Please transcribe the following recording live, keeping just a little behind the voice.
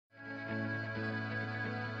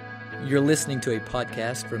You're listening to a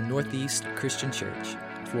podcast from Northeast Christian Church.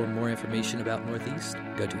 For more information about Northeast,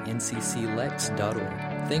 go to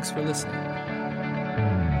ncclex.org. Thanks for listening.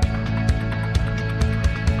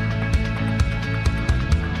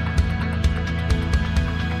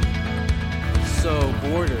 So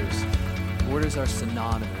borders are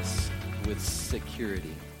synonymous with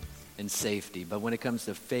security and safety. But when it comes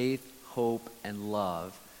to faith, hope, and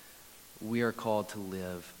love, we are called to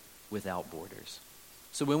live without borders.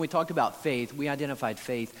 So when we talked about faith, we identified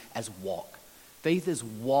faith as walk. Faith is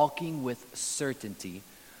walking with certainty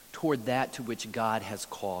toward that to which God has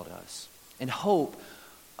called us. And hope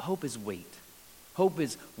is wait. Hope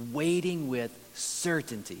is waiting with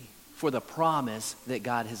certainty for the promise that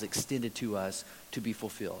God has extended to us to be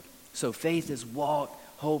fulfilled. So faith is walk,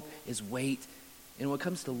 hope is wait. And when it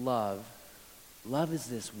comes to love is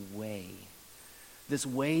this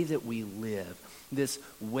way that we live, this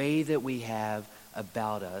way that we have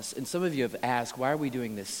about us. And some of you have asked, why are we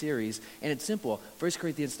doing this series? And it's simple. 1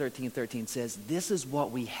 Corinthians 13:13 says, this is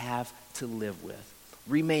what we have to live with.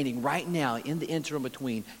 Remaining right now in the interim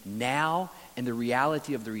between now and the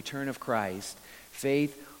reality of the return of Christ,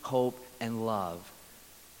 faith, hope, and love.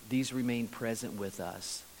 These remain present with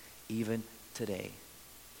us even today.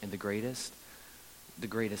 And the greatest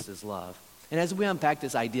is love. And as we unpack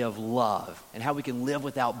this idea of love and how we can live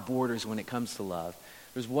without borders when it comes to love,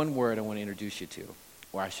 there's one word I want to introduce you to,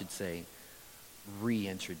 or I should say,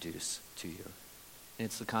 reintroduce to you. And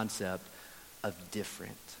it's the concept of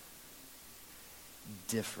different.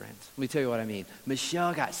 Different. Let me tell you what I mean.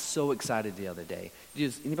 Michelle got so excited the other day.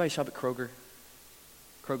 Anybody shop at Kroger?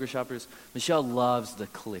 Kroger shoppers? Michelle loves the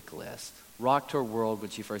click list. Rocked her world when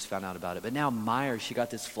she first found out about it. But now Meijer, she got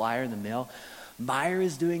this flyer in the mail. Meijer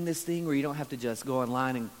is doing this thing where you don't have to just go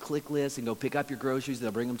online and click lists and go pick up your groceries.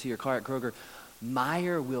 They'll bring them to your car at Kroger.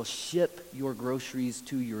 Meijer will ship your groceries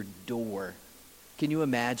to your door. Can you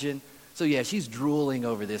imagine? So yeah, she's drooling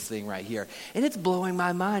over this thing right here. And it's blowing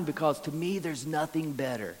my mind because to me, there's nothing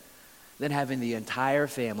better than having the entire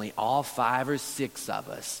family, all 5 or 6 of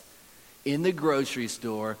us, in the grocery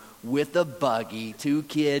store with a buggy, 2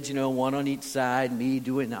 kids, one on each side, me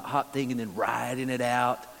doing the hot thing and then riding it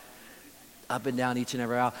out, up and down each and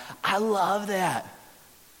every aisle. I love that.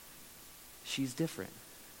 She's different.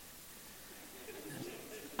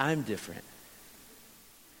 I'm different.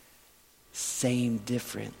 Same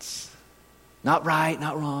difference. Not right,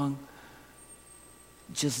 not wrong.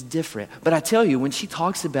 Just different. But I tell you, when she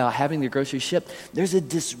talks about having the groceries shipped, there's a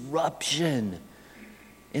disruption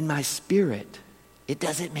in my spirit. It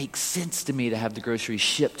doesn't make sense to me to have the groceries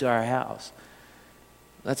shipped to our house.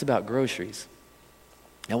 That's about groceries.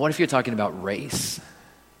 Now, what if you're talking about race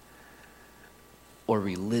or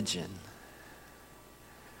religion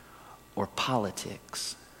or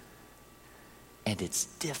politics? And it's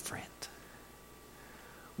different.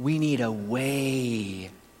 We need a way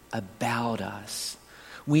about us.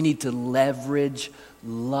 We need to leverage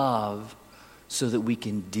love so that we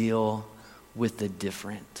can deal with the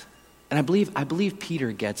different. And I believe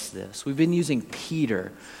Peter gets this. We've been using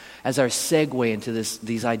Peter as our segue into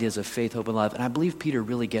these ideas of faith, hope, and love. And I believe Peter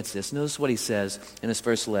really gets this. Notice what he says in his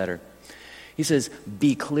first letter. He says,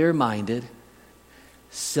 be clear-minded,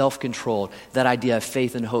 self-controlled. That idea of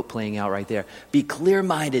faith and hope playing out right there. Be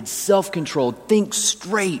clear-minded, self-controlled. Think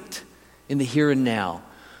straight in the here and now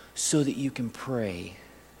so that you can pray.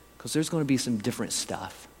 Because there's going to be some different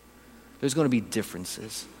stuff. There's going to be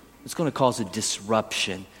differences. It's going to cause a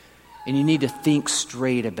disruption. And you need to think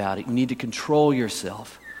straight about it. You need to control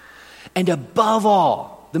yourself. And above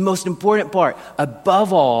all, the most important part,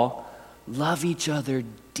 above all, love each other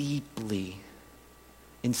deeply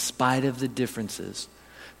in spite of the differences.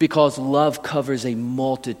 Because love covers a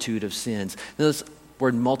multitude of sins. Now, this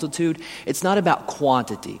word multitude, it's not about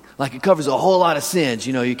quantity. Like it covers a whole lot of sins.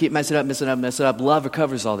 You keep messing up. Love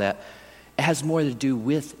covers all that. It has more to do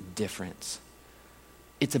with difference.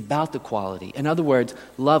 It's about the quality. In other words,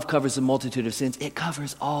 love covers a multitude of sins. It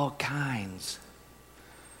covers all kinds.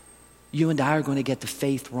 You and I are going to get the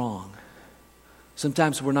faith wrong.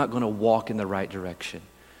 Sometimes we're not going to walk in the right direction.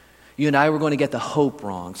 You and I were going to get the hope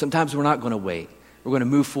wrong. Sometimes we're not going to wait. We're going to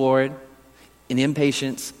move forward in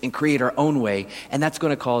impatience and create our own way. And that's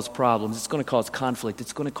going to cause problems. It's going to cause conflict.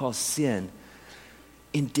 It's going to cause sin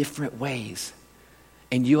in different ways.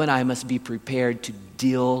 And you and I must be prepared to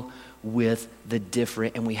deal with the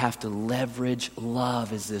different. And we have to leverage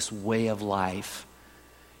love as this way of life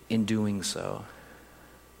in doing so.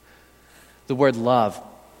 The word love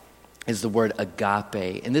is the word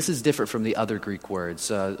agape. And this is different from the other Greek words.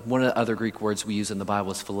 One of the other Greek words we use in the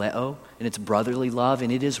Bible is phileo, and it's brotherly love,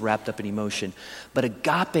 and it is wrapped up in emotion. But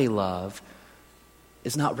agape love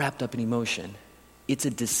is not wrapped up in emotion. It's a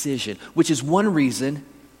decision, which is one reason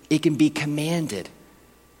it can be commanded.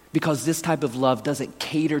 Because this type of love doesn't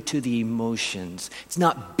cater to the emotions. It's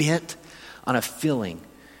not bent on a feeling.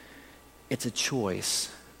 It's a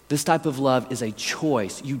choice. This type of love is a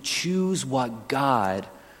choice. You choose what God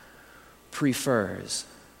prefers.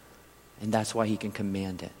 And that's why he can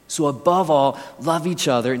command it. So above all, love each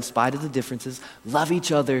other in spite of the differences. Love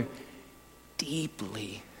each other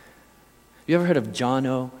deeply. You ever heard of John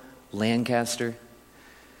O. Lancaster?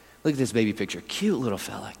 Look at this baby picture. Cute little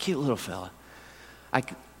fella, cute little fella. I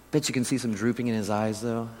bet you can see some drooping in his eyes,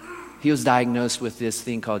 though. He was diagnosed with this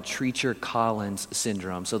thing called Treacher-Collins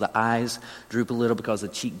syndrome. So the eyes droop a little because the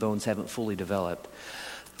cheekbones haven't fully developed.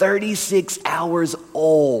 36 hours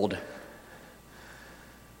old.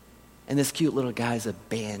 And this cute little guy's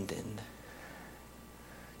abandoned.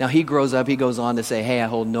 Now he grows up, he goes on to say, hey, I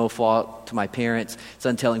hold no fault to my parents. It's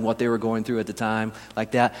untelling what they were going through at the time,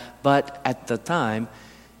 like that. But at the time,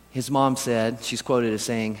 his mom said, she's quoted as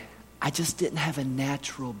saying, I just didn't have a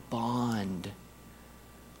natural bond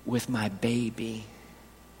with my baby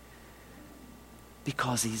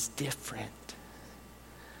because he's different.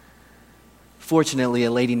 Fortunately,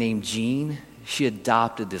 a lady named Jean, she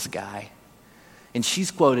adopted this guy. And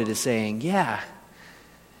she's quoted as saying, yeah,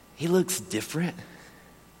 he looks different,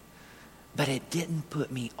 but it didn't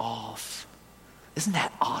put me off. Isn't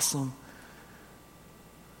that awesome?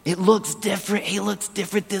 It looks different, he looks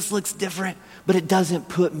different, this looks different, but it doesn't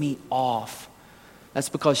put me off. That's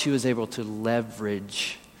because she was able to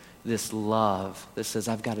leverage this love that says,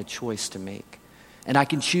 I've got a choice to make. And I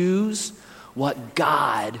can choose what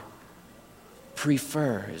God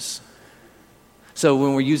prefers. So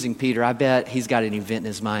when we're using Peter, I bet he's got an event in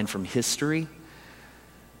his mind from history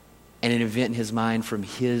and an event in his mind from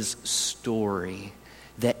his story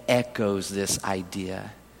that echoes this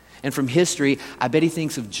idea. And from history, I bet he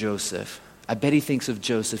thinks of Joseph.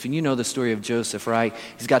 And you know the story of Joseph, right?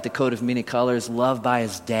 He's got the coat of many colors, loved by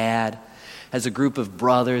his dad, has a group of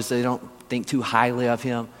brothers. They don't think too highly of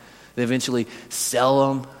him. They eventually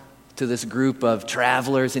sell him to this group of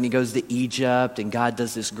travelers, and he goes to Egypt, and God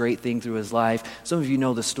does this great thing through his life. Some of you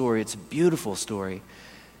know the story. It's a beautiful story.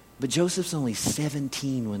 But Joseph's only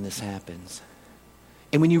 17 when this happens.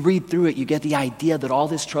 And when you read through it, you get the idea that all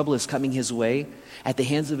this trouble is coming his way at the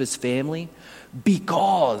hands of his family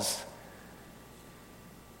because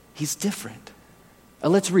he's different.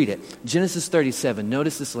 Let's read it. Genesis 37.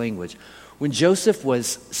 Notice this language. When Joseph was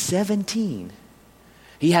 17,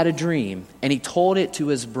 he had a dream, and he told it to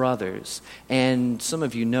his brothers. And some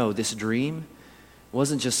of you know this dream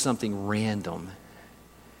wasn't just something random.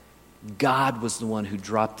 God was the one who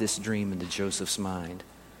dropped this dream into Joseph's mind.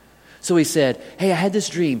 So he said, hey, I had this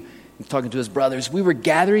dream. I'm talking to his brothers. We were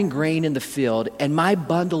gathering grain in the field, and my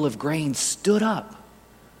bundle of grain stood up.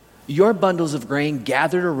 Your bundles of grain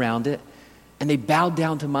gathered around it, and they bowed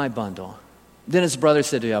down to my bundle. Then his brother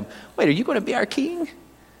said to him, wait, are you going to be our king?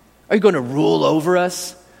 Are you going to rule over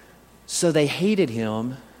us? So they hated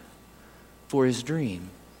him for his dream.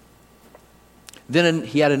 Then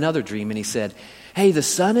he had another dream, and he said, hey, the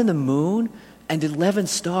sun and the moon and 11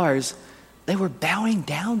 stars, they were bowing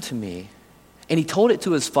down to me. And he told it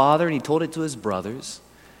to his father, and he told it to his brothers.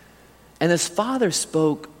 And his father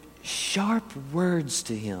spoke sharp words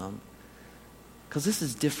to him, because this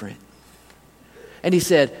is different. And he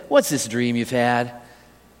said, what's this dream you've had?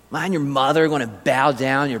 Mine and your mother are going to bow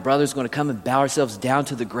down. Your brother's going to come and bow ourselves down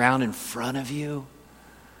to the ground in front of you.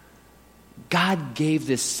 God gave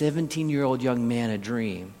this 17-year-old young man a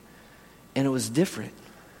dream, and it was different.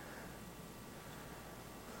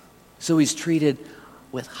 So he's treated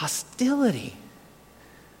with hostility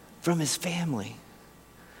from his family.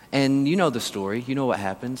 And you know the story. You know what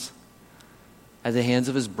happens. At the hands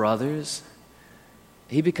of his brothers,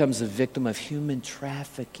 he becomes a victim of human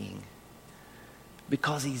trafficking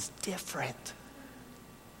because he's different.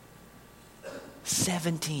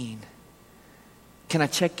 17. Can I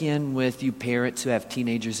check in with you parents who have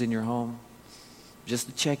teenagers in your home? Just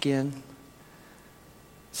to check in.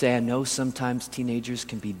 Say, I know sometimes teenagers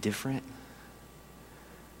can be different.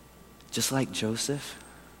 Just like Joseph.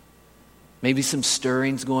 Maybe some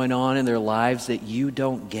stirrings going on in their lives that you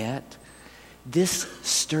don't get. This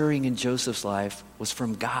stirring in Joseph's life was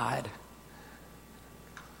from God.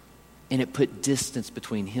 And it put distance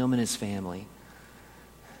between him and his family.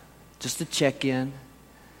 Just to check in.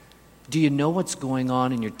 Do you know what's going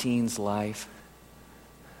on in your teen's life?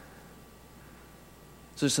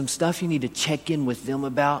 So there's some stuff you need to check in with them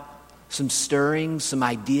about. Some stirrings, some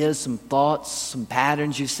ideas, some thoughts, some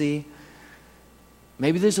patterns you see.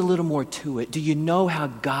 Maybe there's a little more to it. Do you know how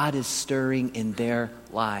God is stirring in their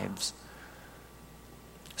lives?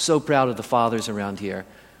 So proud of the fathers around here.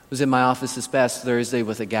 I was in my office this past Thursday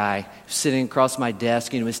with a guy sitting across my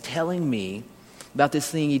desk, and he was telling me about this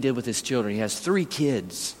thing he did with his children. He has 3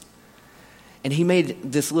 kids. And he made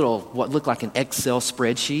this little, what looked like an Excel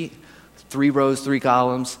spreadsheet, 3 rows, 3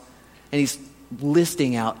 columns, and he's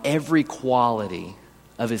listing out every quality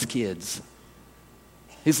of his kids.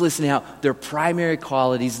 He's listing out their primary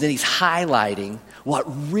qualities, then he's highlighting what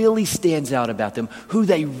really stands out about them, who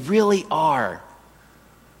they really are.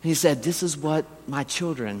 And he said, this is what my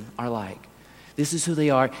children are like. This is who they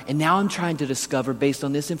are. And now I'm trying to discover, based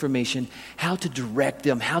on this information, how to direct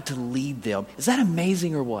them, how to lead them. Is that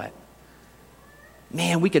amazing or what?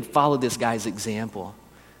 Man, we could follow this guy's example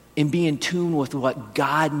and be in tune with what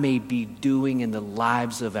God may be doing in the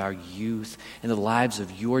lives of our youth, in the lives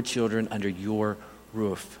of your children under your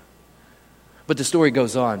roof. But the story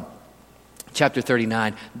goes on. Chapter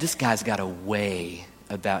 39, this guy's got a way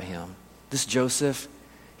about him. This Joseph,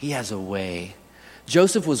 he has a way.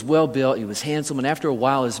 Joseph was well built, he was handsome, and after a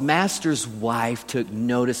while his master's wife took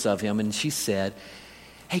notice of him and she said,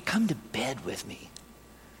 hey, come to bed with me.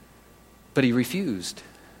 But he refused.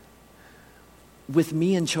 With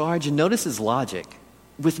me in charge, and notice his logic.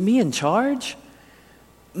 With me in charge,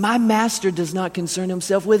 my master does not concern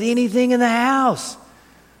himself with anything in the house.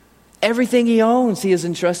 Everything he owns, he has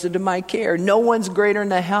entrusted to my care. No one's greater in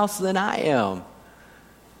the house than I am.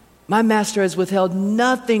 My master has withheld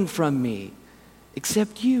nothing from me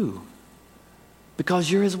except you, because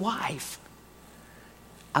you're his wife.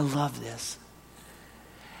 I love this.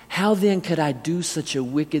 How then could I do such a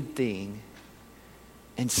wicked thing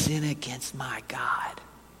and sin against my God?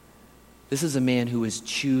 This is a man who is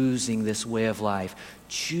choosing this way of life,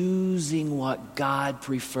 choosing what God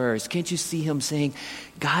prefers. Can't you see him saying,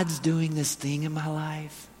 God's doing this thing in my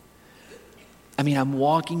life? I mean, I'm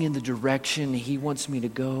walking in the direction he wants me to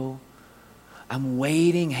go. I'm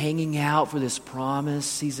waiting, hanging out for this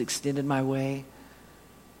promise he's extended my way.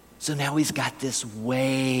 So now he's got this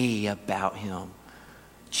way about him,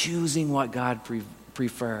 choosing what God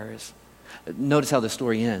prefers. Notice how the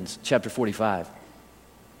story ends, chapter 45.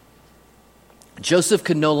 Joseph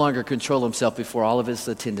could no longer control himself before all of his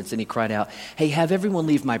attendants, and he cried out, hey, have everyone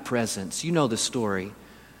leave my presence. You know the story.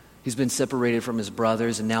 He's been separated from his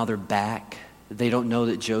brothers, and now they're back. They don't know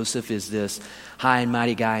that Joseph is this high and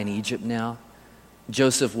mighty guy in Egypt now.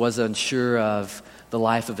 Joseph was unsure of the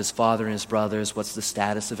life of his father and his brothers. What's the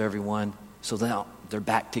status of everyone? So now they're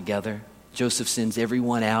back together. Joseph sends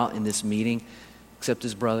everyone out in this meeting except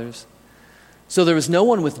his brothers. So there was no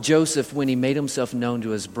one with Joseph when he made himself known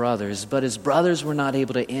to his brothers, but his brothers were not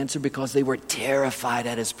able to answer because they were terrified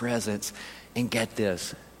at his presence. And get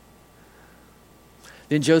this.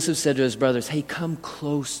 Then Joseph said to his brothers, hey, come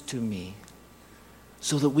close to me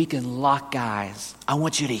so that we can lock eyes. I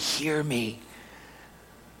want you to hear me.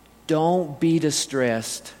 Don't be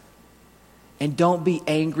distressed, and don't be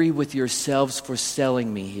angry with yourselves for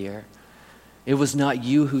selling me here. It was not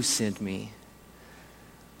you who sent me,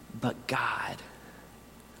 but God.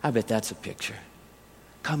 I bet that's a picture.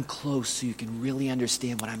 Come close so you can really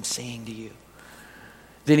understand what I'm saying to you.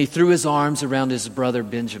 Then he threw his arms around his brother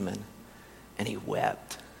Benjamin, and he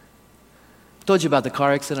wept. I told you about the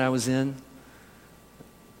car accident I was in.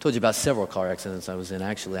 I told you about several car accidents I was in,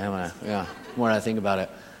 actually, haven't I? Yeah, more than I think about it.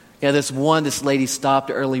 Yeah, this lady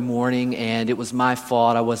stopped early morning, and it was my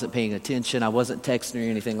fault. I wasn't paying attention. I wasn't texting her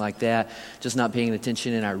or anything like that, just not paying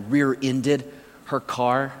attention, and I rear-ended her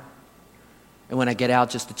car. And when I get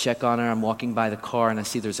out just to check on her, I'm walking by the car, and I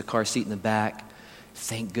see there's a car seat in the back.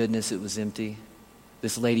 Thank goodness it was empty.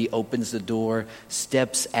 This lady opens the door,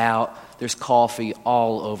 steps out. There's coffee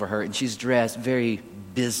all over her, and she's dressed very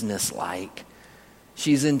businesslike.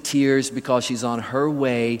 She's in tears because she's on her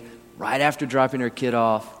way, right after dropping her kid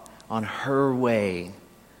off, on her way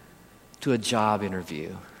to a job interview.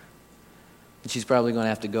 And she's probably going to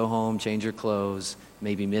have to go home, change her clothes,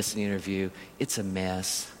 maybe miss the interview. It's a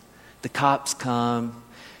mess. The cops come.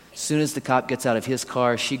 As soon as the cop gets out of his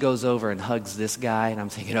car, she goes over and hugs this guy. And I'm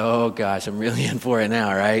thinking, oh gosh, I'm really in for it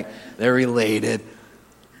now, right? They're related.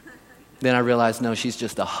 Then I realize, no, she's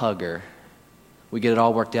just a hugger. We get it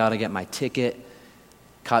all worked out. I get my ticket.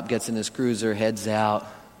 Cop gets in his cruiser, heads out.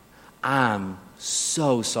 I'm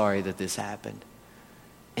so sorry that this happened.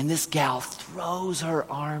 And this gal throws her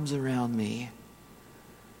arms around me.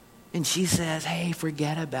 And she says, hey,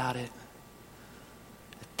 forget about it.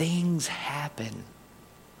 Things happen.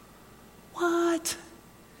 What?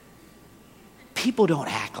 People don't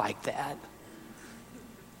act like that.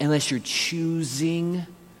 Unless you're choosing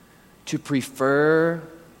to prefer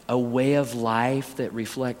a way of life that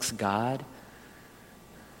reflects God.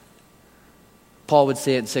 Paul would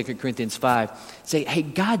say it in 2 Corinthians 5. Say, hey,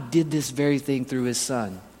 God did this very thing through his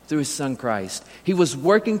son Christ. He was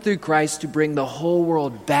working through Christ to bring the whole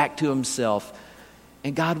world back to himself.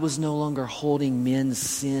 And God was no longer holding men's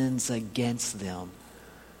sins against them.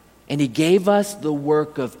 And he gave us the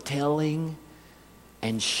work of telling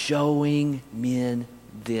and showing men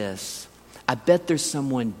this. I bet there's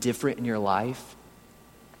someone different in your life.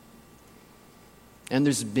 And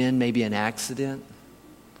there's been maybe an accident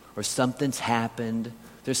or something's happened.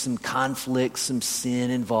 There's some conflict, some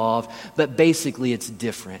sin involved. But basically it's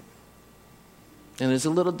different. And there's a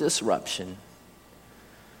little disruption.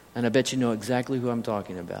 And I bet you know exactly who I'm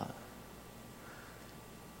talking about.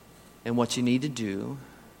 And what you need to do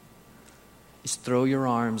is throw your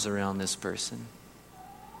arms around this person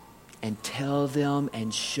and tell them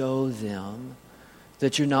and show them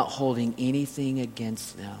that you're not holding anything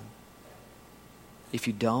against them. If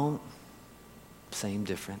you don't, same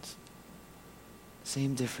difference.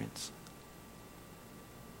 Same difference.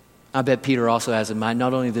 I bet Peter also has in mind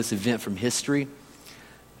not only this event from history,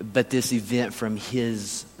 but this event from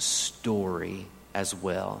his story as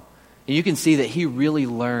well. And you can see that he really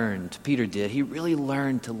learned, Peter did, he really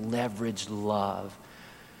learned to leverage love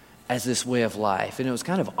as this way of life. And it was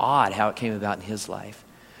kind of odd how it came about in his life.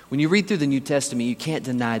 When you read through the New Testament, you can't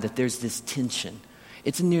deny that there's this tension.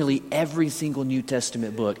 It's in nearly every single New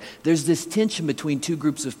Testament book. There's this tension between two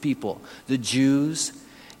groups of people, the Jews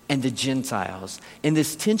and the Gentiles. And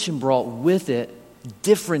this tension brought with it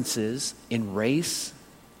differences in race,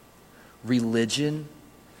 religion,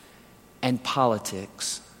 and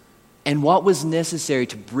politics. And what was necessary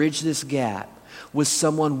to bridge this gap was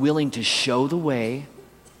someone willing to show the way,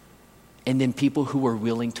 and then people who were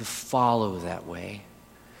willing to follow that way.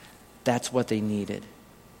 That's what they needed.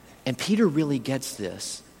 And Peter really gets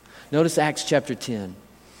this. Notice Acts chapter 10.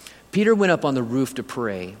 Peter went up on the roof to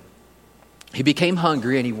pray. He became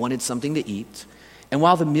hungry and he wanted something to eat. And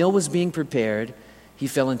while the meal was being prepared, he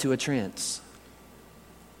fell into a trance.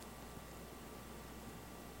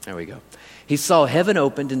 There we go. He saw heaven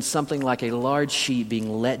opened and something like a large sheet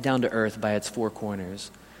being let down to earth by its four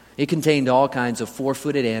corners. It contained all kinds of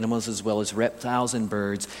four-footed animals as well as reptiles and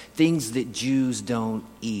birds, things that Jews don't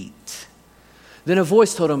eat. Then a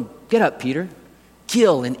voice told him, "Get up, Peter,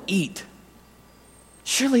 kill and eat."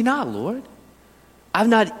 "Surely not, Lord. I've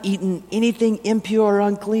not eaten anything impure or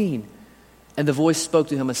unclean." And the voice spoke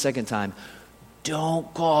to him a second time,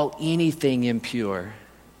 "Don't call anything impure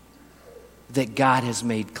that God has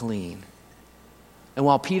made clean." And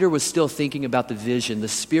while Peter was still thinking about the vision, the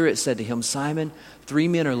Spirit said to him, "Simon, 3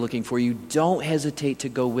 men are looking for you. Don't hesitate to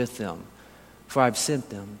go with them, for I've sent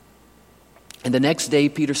them." And the next day,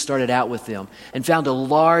 Peter started out with them and found a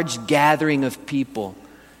large gathering of people.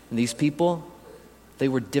 And these people, they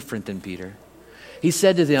were different than Peter. He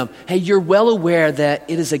said to them, "Hey, you're well aware that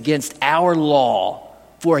it is against our law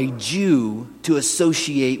for a Jew to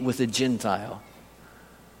associate with a Gentile.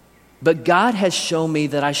 But God has shown me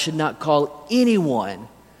that I should not call anyone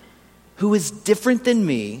who is different than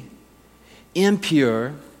me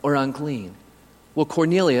impure or unclean." Well,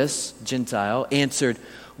 Cornelius, Gentile, answered,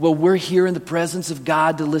 "Well, we're here in the presence of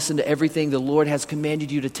God to listen to everything the Lord has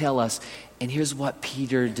commanded you to tell us." And here's what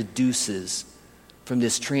Peter deduces from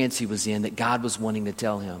this trance he was in that God was wanting to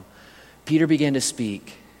tell him. Peter began to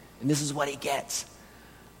speak, and this is what he gets.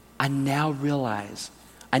 I now realize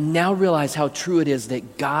how true it is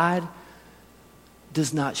that God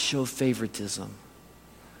does not show favoritism,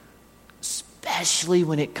 especially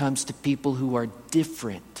when it comes to people who are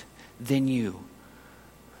different than you.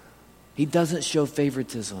 He doesn't show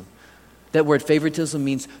favoritism. That word favoritism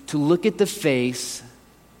means to look at the face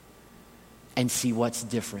and see what's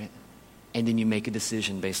different, and then you make a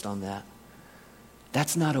decision based on that.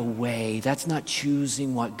 That's not a way. That's not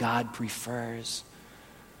choosing what God prefers.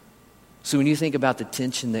 So when you think about the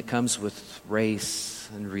tension that comes with race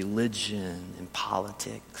and religion and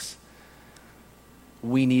politics,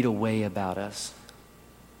 we need a way about us.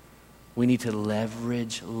 We need to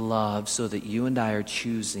leverage love so that you and I are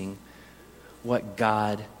choosing what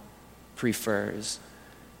God prefers.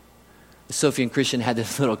 Sophie and Christian had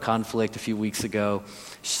this little conflict a few weeks ago.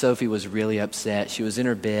 Sophie was really upset. She was in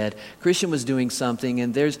her bed. Christian was doing something,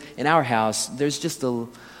 and in our house, there's just a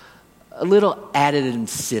little added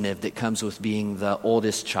incentive that comes with being the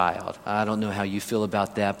oldest child. I don't know how you feel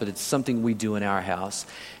about that, but it's something we do in our house.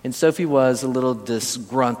 And Sophie was a little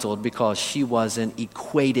disgruntled because she wasn't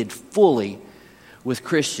equated fully with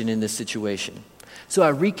Christian in this situation. So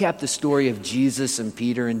I recapped the story of Jesus and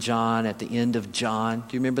Peter and John at the end of John.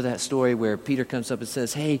 Do you remember that story where Peter comes up and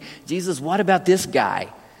says, "Hey, Jesus, what about this guy?"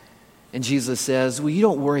 And Jesus says, "Well, you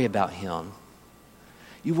don't worry about him.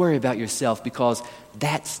 You worry about yourself because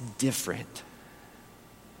that's different.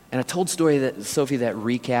 And I told Sophie that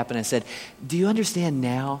recap, and I said, do you understand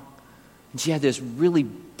now? And she had this really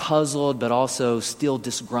puzzled but also still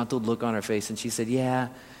disgruntled look on her face, and she said, yeah,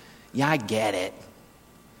 I get it,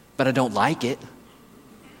 but I don't like it.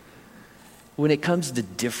 When it comes to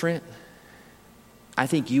different, I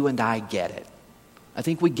think you and I get it. I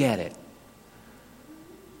think we get it.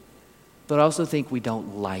 But I also think we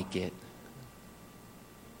don't like it.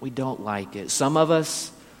 We don't like it. Some of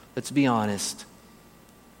us, let's be honest,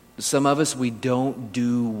 some of us, we don't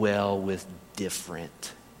do well with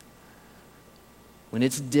different. When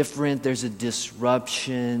it's different, there's a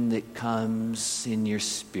disruption that comes in your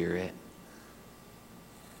spirit.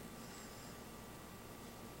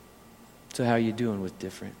 So how are you doing with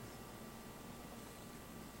different?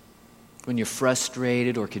 When you're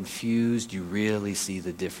frustrated or confused, you really see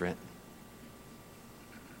the different.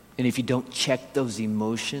 And if you don't check those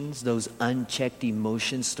emotions, those unchecked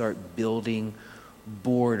emotions start building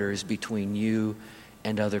borders between you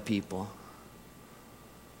and other people.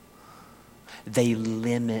 They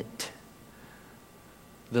limit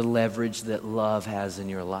the leverage that love has in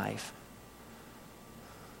your life.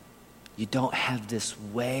 You don't have this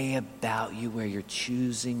way about you where you're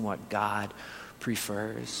choosing what God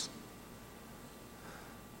prefers.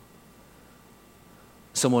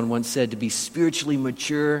 Someone once said, to be spiritually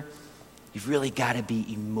mature, you've really got to be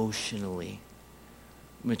emotionally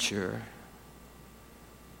mature.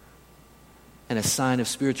 And a sign of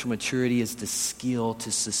spiritual maturity is the skill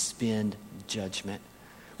to suspend judgment.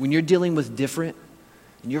 When you're dealing with different,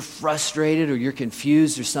 and you're frustrated or you're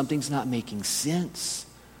confused or something's not making sense,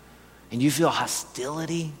 and you feel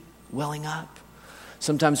hostility welling up,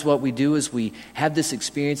 sometimes what we do is we have this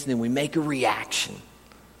experience and then we make a reaction.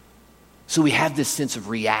 So we have this sense of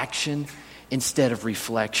reaction instead of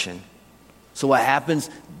reflection. So what happens?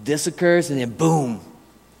 This occurs and then boom,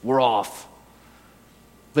 we're off.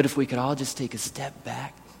 But if we could all just take a step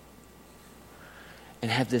back and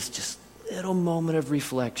have this just little moment of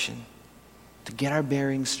reflection to get our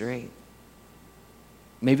bearings straight,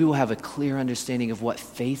 maybe we'll have a clear understanding of what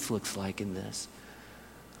faith looks like in this,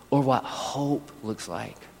 or what hope looks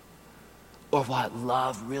like, or what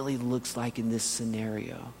love really looks like in this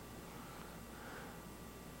scenario.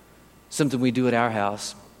 Something we do at our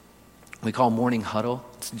house, we call morning huddle.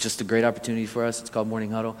 It's just a great opportunity for us. It's called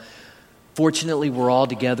morning huddle. Fortunately, we're all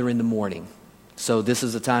together in the morning, so this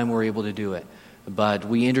is the time we're able to do it. But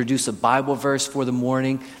we introduce a Bible verse for the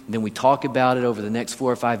morning, and then we talk about it over the next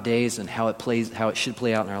 4 or 5 days and how it should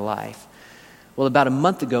play out in our life. Well, about a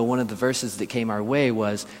month ago, one of the verses that came our way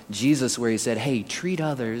was Jesus, where he said, hey, treat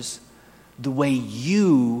others the way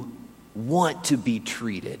you want to be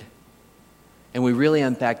treated. And we really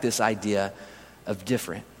unpacked this idea of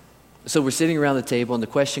different. So we're sitting around the table, and the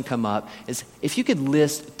question come up is, if you could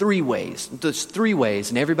list 3 ways, there's 3 ways,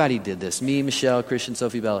 and everybody did this, me, Michelle, Christian,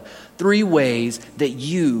 Sophie, Bella, 3 ways that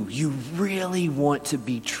you really want to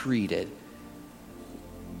be treated,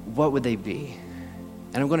 what would they be?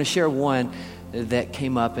 And I'm going to share one that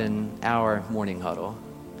came up in our morning huddle.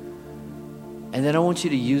 And then I want you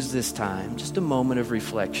to use this time, just a moment of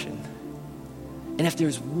reflection. And if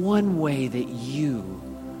there's one way that you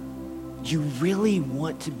really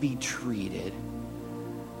want to be treated,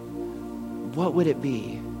 what would it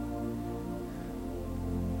be?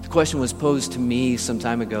 The question was posed to me some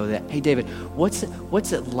time ago that, hey, David, what's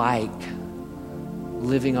it like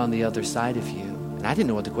living on the other side of you? And I didn't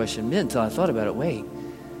know what the question meant until I thought about it. Wait,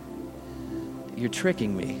 you're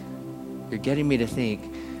tricking me. You're getting me to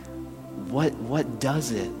think, what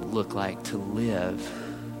does it look like to live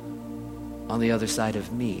on the other side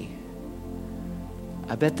of me?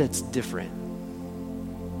 I bet that's different.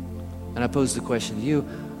 And I pose the question to you,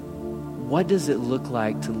 what does it look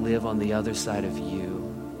like to live on the other side of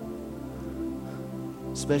you?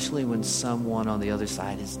 Especially when someone on the other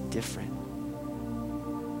side is different.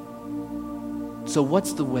 So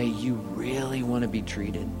what's the way you really want to be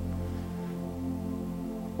treated?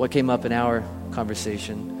 What came up in our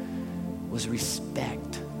conversation was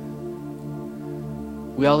respect.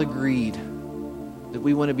 We all agreed that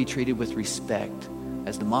we want to be treated with respect.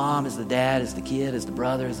 As the mom, as the dad, as the kid, as the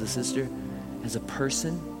brother, as the sister, as a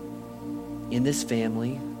person in this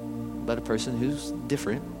family, but a person who's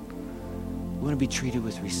different. We want to be treated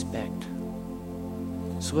with respect.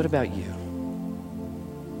 So what about you?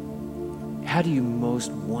 How do you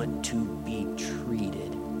most want to be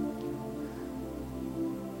treated?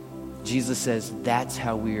 Jesus says that's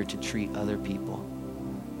how we are to treat other people.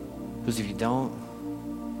 Because if you don't,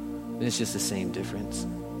 then it's just the same difference.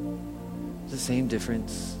 The same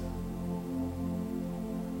difference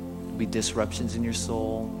be disruptions in your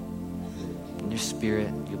soul, in your spirit.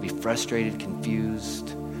 You'll be frustrated,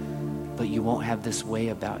 confused, but you won't have this way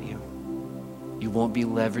about you. You won't be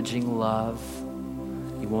leveraging love.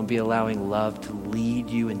 You won't be allowing love to lead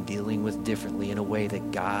you in dealing with differently in a way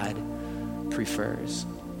that God prefers.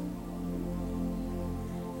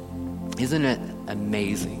 Isn't it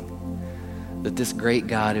amazing that this great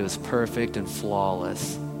God who is perfect and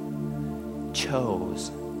flawless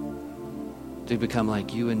chose to become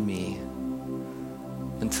like you and me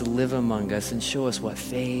and to live among us and show us what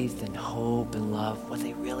faith and hope and love, what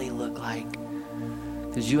they really look like?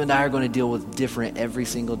 Because you and I are going to deal with different every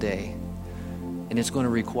single day. And it's going to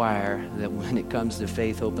require that when it comes to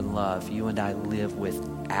faith, hope, and love, you and I live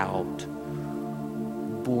without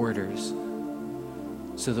borders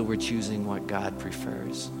so that we're choosing what God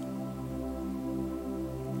prefers.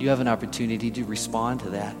 You have an opportunity to respond to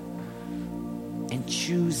that and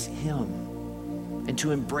choose Him and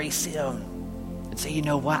to embrace Him and say, you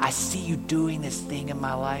know what? I see you doing this thing in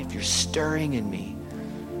my life. You're stirring in me.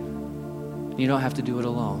 You don't have to do it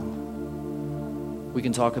alone. We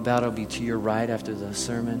can talk about it. I'll be to your right after the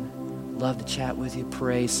sermon. Love to chat with you,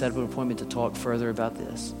 pray, set up an appointment to talk further about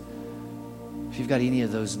this. If you've got any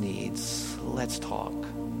of those needs, let's talk.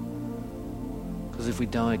 Because if we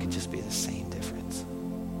don't, it could just be the same difference.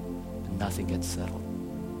 And nothing gets settled.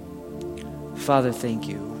 Father, thank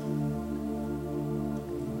you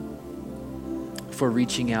for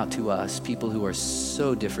reaching out to us, people who are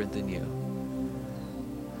so different than you,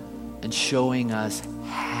 and showing us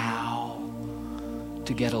how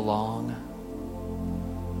to get along,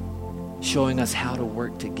 showing us how to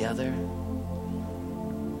work together,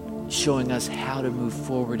 showing us how to move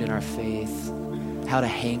forward in our faith, how to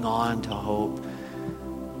hang on to hope,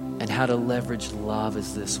 and how to leverage love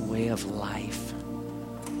as this way of life.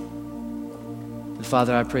 And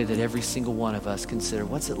Father, I pray that every single one of us consider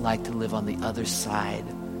what's it like to live on the other side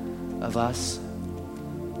of us,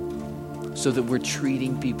 so that we're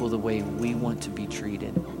treating people the way we want to be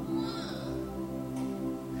treated.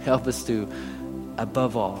 Help us to,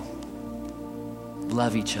 above all,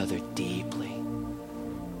 love each other deeply,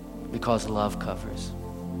 because love covers.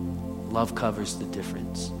 Love covers the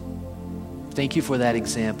difference. Thank you for that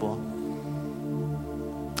example.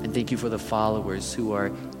 And thank you for the followers who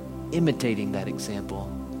are imitating that example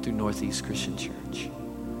through Northeast Christian Church.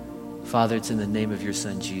 Father, it's in the name of your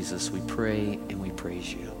Son, Jesus, we pray and we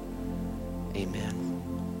praise you. Amen.